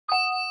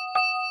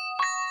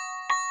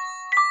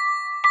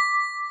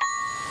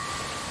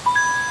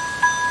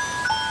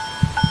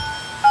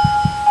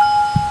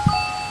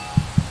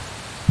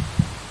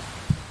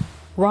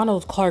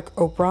Ronald Clark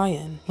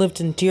O'Bryan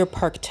lived in Deer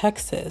Park,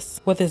 Texas,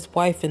 with his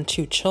wife and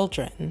 2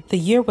 children. The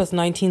year was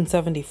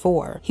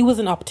 1974. He was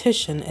an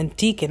optician and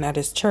deacon at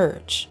his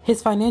church.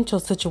 His financial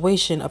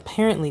situation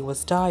apparently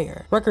was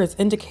dire. Records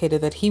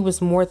indicated that he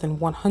was more than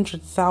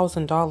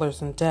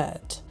 $100,000 in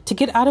debt. To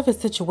get out of his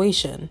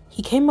situation,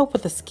 he came up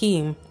with a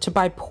scheme to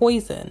buy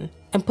poison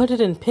and put it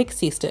in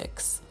pixie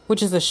sticks,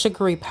 which is a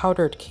sugary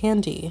powdered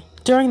candy.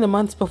 During the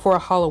months before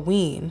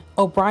Halloween,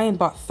 O'Bryan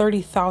bought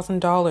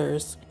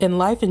 $30,000 in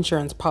life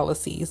insurance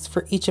policies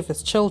for each of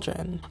his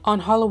children.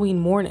 On Halloween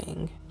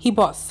morning, he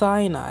bought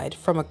cyanide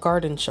from a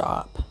garden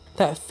shop.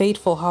 That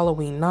fateful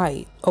Halloween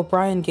night,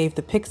 O'Bryan gave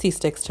the pixie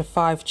sticks to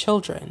 5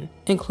 children,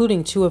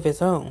 including 2 of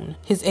his own.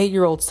 His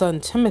 8-year-old son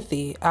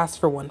Timothy asked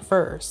for one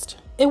first.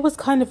 It was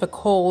kind of a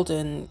cold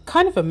and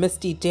kind of a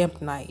misty,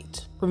 damp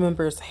night,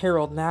 remembers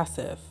Harold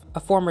Nassif, a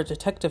former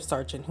detective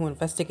sergeant who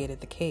investigated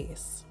the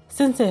case.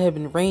 Since it had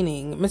been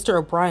raining, Mr.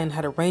 O'Bryan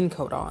had a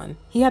raincoat on.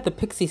 He had the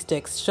pixie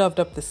sticks shoved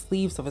up the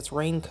sleeves of his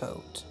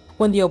raincoat.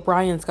 When the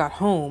O'Bryans got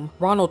home,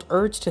 Ronald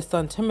urged his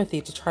son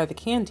Timothy to try the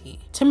candy.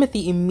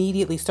 Timothy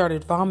immediately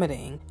started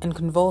vomiting and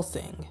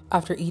convulsing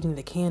after eating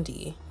the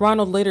candy.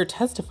 Ronald later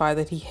testified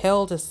that he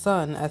held his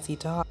son as he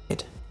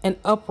died. An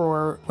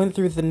uproar went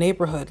through the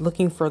neighborhood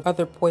looking for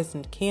other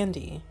poisoned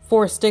candy.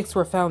 4 sticks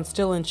were found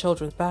still in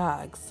children's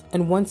bags,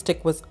 and 1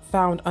 stick was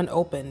found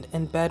unopened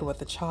in bed with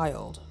the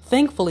child.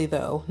 Thankfully,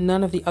 though,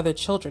 none of the other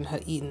children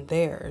had eaten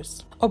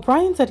theirs.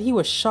 O'Bryan said he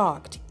was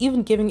shocked,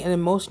 even giving an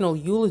emotional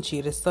eulogy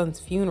at his son's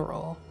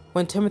funeral.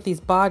 When Timothy's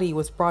body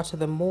was brought to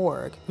the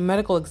morgue, the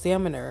medical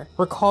examiner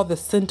recalled the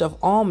scent of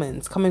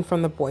almonds coming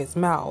from the boy's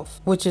mouth,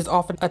 which is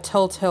often a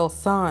telltale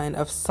sign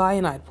of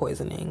cyanide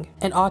poisoning.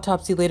 An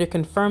autopsy later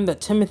confirmed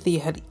that Timothy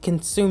had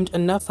consumed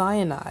enough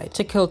cyanide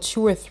to kill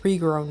 2 or 3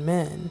 grown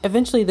men.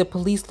 Eventually, the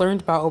police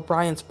learned about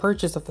O'Bryan's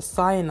purchase of the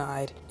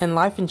cyanide and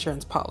life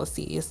insurance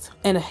policies,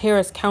 and a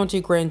Harris County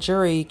grand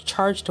jury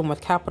charged him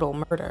with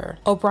capital murder.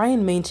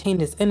 O'Bryan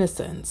maintained his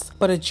innocence,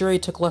 but a jury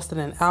took less than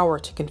an hour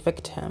to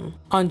convict him.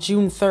 On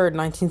June 3rd,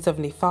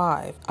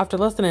 1975, after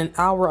less than an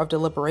hour of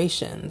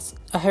deliberations,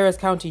 a Harris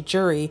County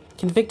jury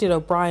convicted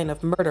O'Bryan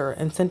of murder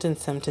and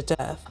sentenced him to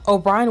death.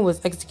 O'Bryan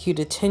was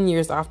executed 10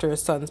 years after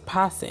his son's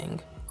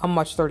passing, on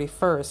March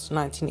 31st,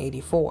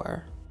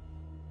 1984.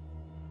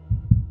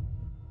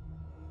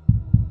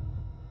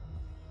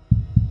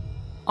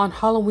 On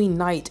Halloween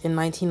night in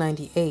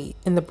 1998,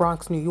 in the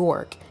Bronx, New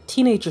York,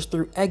 teenagers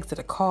threw eggs at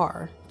a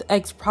car. The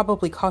eggs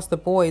probably cost the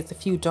boys a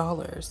few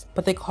dollars,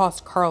 but they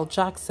cost Carl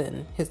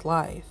Jackson his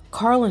life.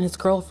 Carl and his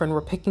girlfriend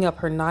were picking up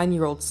her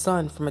 9-year-old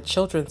son from a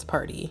children's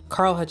party.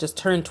 Carl had just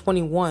turned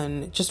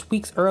 21 just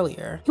weeks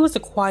earlier. He was a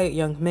quiet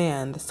young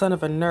man, the son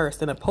of a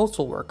nurse and a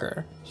postal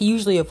worker. He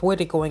usually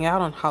avoided going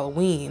out on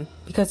Halloween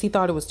because he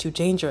thought it was too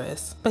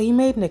dangerous, but he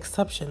made an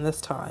exception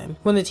this time.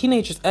 When the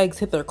teenagers' eggs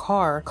hit their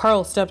car,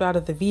 Carl stepped out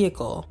of the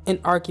vehicle. An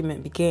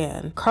argument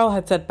began. Carl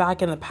had sat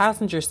back in the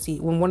passenger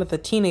seat when one of the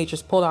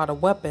teenagers pulled out a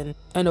weapon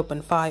and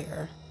opened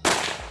fire,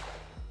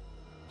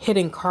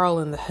 hitting Carl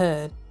in the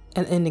head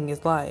and ending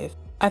his life.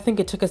 "I think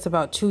it took us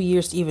about 2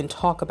 years to even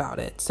talk about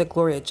it," said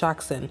Gloria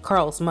Jackson,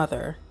 Carl's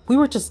mother. "We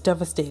were just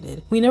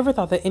devastated. We never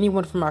thought that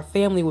anyone from our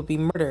family would be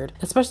murdered,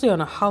 especially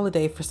on a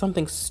holiday for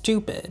something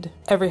stupid."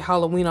 Every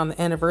Halloween on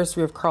the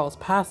anniversary of Carl's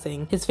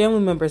passing, his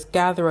family members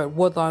gather at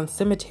Woodlawn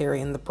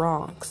Cemetery in the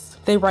Bronx.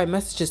 They write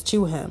messages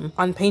to him.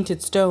 On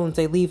painted stones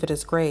they leave at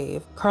his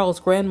grave. Carl's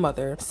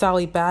grandmother,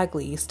 Sally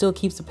Bagley, still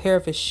keeps a pair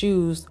of his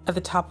shoes at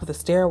the top of the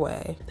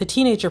stairway. The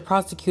teenager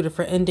prosecuted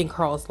for ending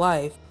Carl's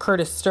life,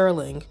 Curtis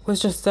Sterling, was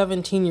just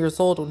 17 years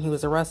old when he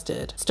was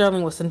arrested.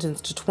 Sterling was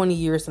sentenced to 20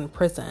 years in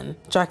prison.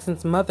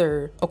 Jackson's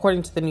mother,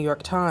 according to the New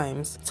York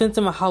Times, sends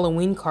him a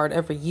Halloween card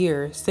every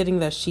year stating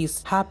that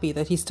she's happy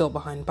that he's still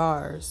behind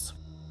bars.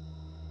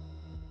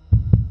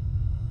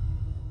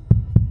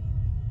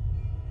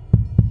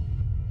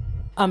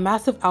 A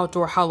massive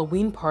outdoor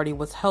Halloween party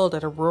was held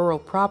at a rural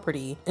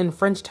property in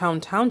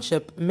Frenchtown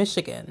Township,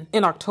 Michigan,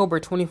 in October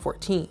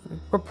 2014.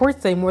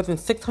 Reports say more than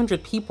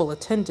 600 people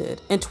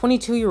attended, and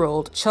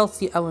 22-year-old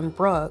Chelsea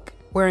Bruck,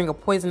 wearing a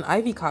poison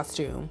ivy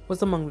costume,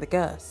 was among the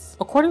guests.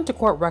 According to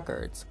court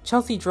records,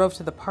 Chelsea drove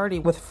to the party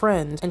with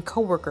friend and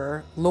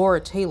co-worker Laura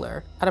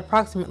Taylor at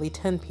approximately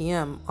 10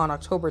 p.m. on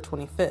October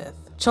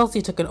 25th.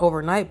 Chelsea took an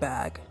overnight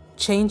bag,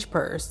 change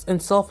purse, and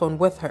cell phone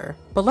with her,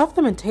 but left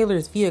them in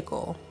Taylor's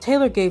vehicle.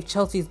 Taylor gave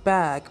Chelsea's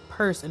bag,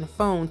 purse, and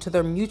phone to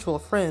their mutual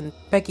friend,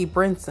 Becky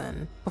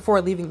Brinson, before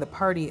leaving the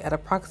party at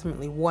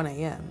approximately 1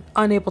 a.m.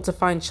 Unable to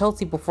find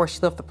Chelsea before she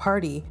left the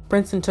party,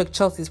 Brinson took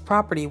Chelsea's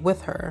property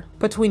with her.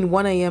 Between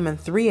 1 a.m. and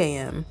 3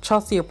 a.m.,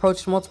 Chelsea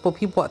approached multiple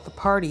people at the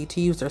party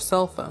to use their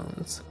cell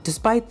phones.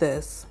 Despite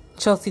this,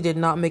 Chelsea did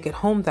not make it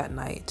home that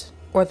night,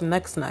 or the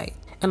next night,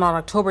 and on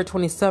October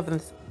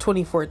 27,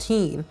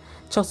 2014,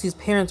 Chelsea's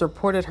parents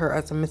reported her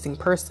as a missing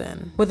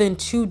person. Within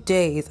 2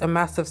 days, a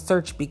massive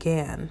search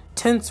began.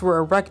 Tents were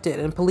erected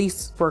and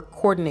police were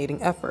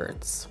coordinating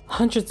efforts.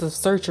 Hundreds of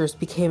searchers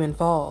became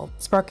involved,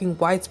 sparking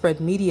widespread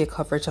media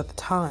coverage at the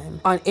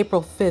time. On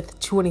April 5th,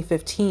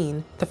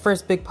 2015, the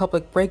first big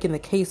public break in the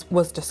case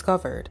was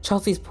discovered.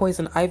 Chelsea's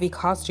poison ivy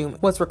costume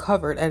was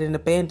recovered at an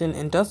abandoned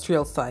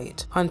industrial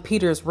site on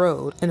Peters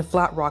Road in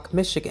Flat Rock,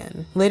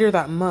 Michigan. Later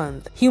that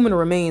month, human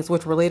remains,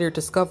 which were later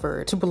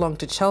discovered to belong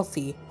to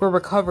Chelsea, were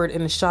recovered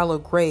in a shallow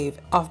grave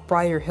off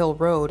Briar Hill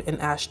Road in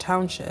Ash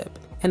Township,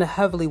 in a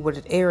heavily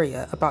wooded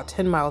area about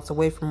 10 miles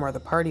away from where the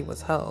party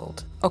was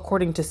held.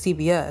 According to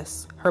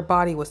CBS, her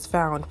body was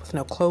found with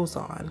no clothes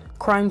on.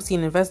 Crime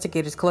scene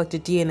investigators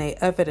collected DNA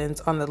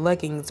evidence on the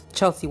leggings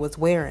Chelsea was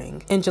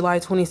wearing. In July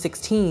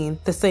 2016,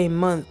 the same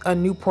month, a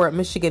Newport,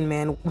 Michigan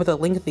man with a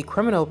lengthy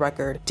criminal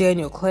record,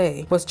 Daniel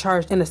Clay, was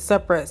charged in a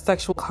separate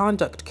sexual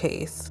conduct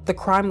case. The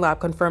crime lab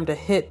confirmed a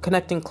hit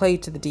connecting Clay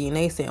to the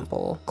DNA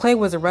sample. Clay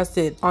was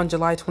arrested on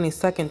July 22,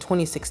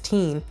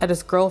 2016 at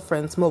his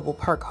girlfriend's Mobile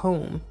Park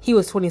home. He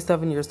was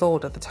 27 years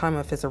old at the time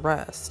of his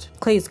arrest.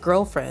 Clay's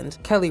girlfriend,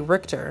 Kelly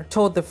Richter,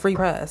 told the Free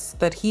Press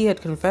that he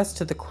had confessed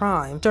to the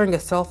crime during a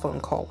cell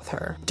phone call with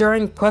her.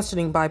 During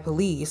questioning by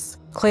police,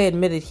 Clay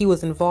admitted he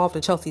was involved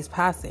in Chelsea's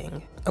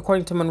passing,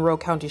 according to Monroe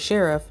County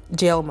Sheriff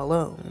Jael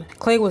Malone.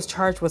 Clay was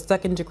charged with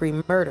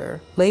second-degree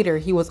murder. Later,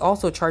 he was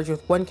also charged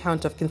with 1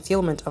 count of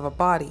concealment of a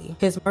body.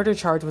 His murder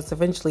charge was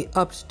eventually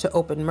upped to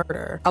open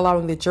murder,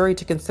 allowing the jury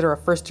to consider a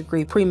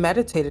first-degree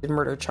premeditated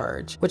murder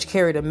charge, which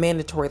carried a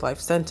mandatory life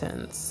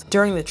sentence.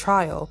 During the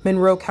trial,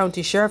 Monroe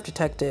County Sheriff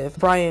Detective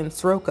Brian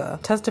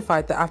Sroka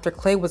testified that after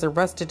Clay was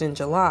arrested in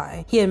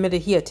July, he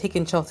admitted he had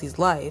taken Chelsea's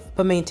life,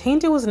 but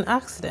maintained it was an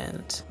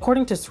accident.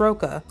 According to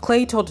Sroka,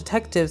 Clay told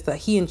detectives that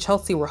he and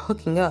Chelsea were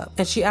hooking up,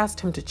 and she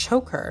asked him to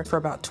choke her for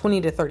about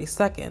 20 to 30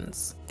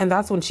 seconds. And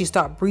that's when she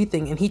stopped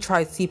breathing and he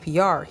tried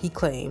CPR, he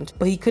claimed,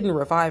 but he couldn't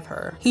revive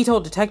her. He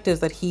told detectives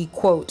that he,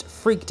 quote,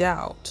 freaked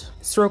out.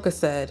 Sroka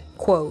said,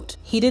 quote,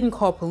 he didn't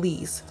call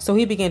police, so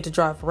he began to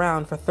drive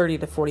around for 30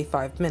 to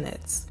 45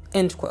 minutes.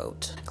 End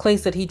quote. Clay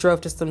said he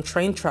drove to some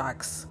train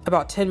tracks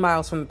about 10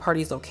 miles from the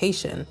party's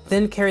location,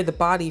 then carried the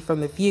body from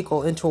the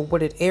vehicle into a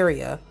wooded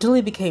area until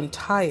he became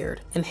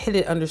tired and hid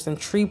it under some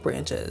tree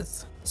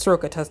branches,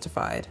 Sroka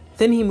testified.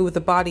 Then he moved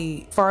the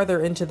body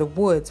farther into the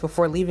woods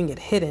before leaving it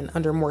hidden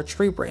under more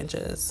tree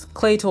branches.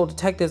 Clay told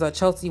detectives that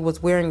Chelsea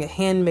was wearing a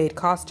handmade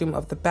costume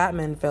of the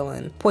Batman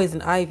villain,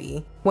 Poison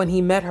Ivy, when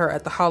he met her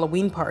at the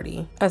Halloween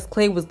party. As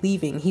Clay was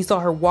leaving, he saw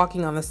her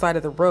walking on the side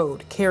of the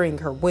road, carrying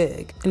her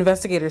wig.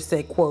 Investigators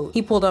say, quote,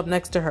 he pulled up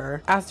next to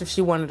her, asked if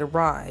she wanted a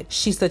ride.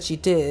 She said she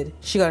did.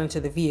 She got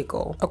into the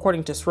vehicle,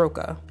 according to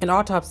Sroka. An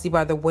autopsy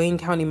by the Wayne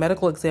County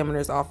Medical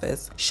Examiner's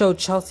Office showed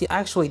Chelsea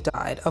actually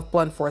died of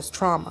blunt force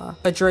trauma.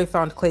 A jury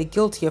found Clay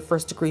guilty of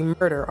first-degree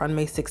murder on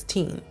May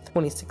 16,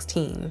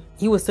 2016.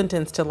 He was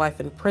sentenced to life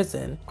in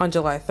prison on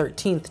July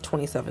 13,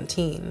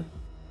 2017.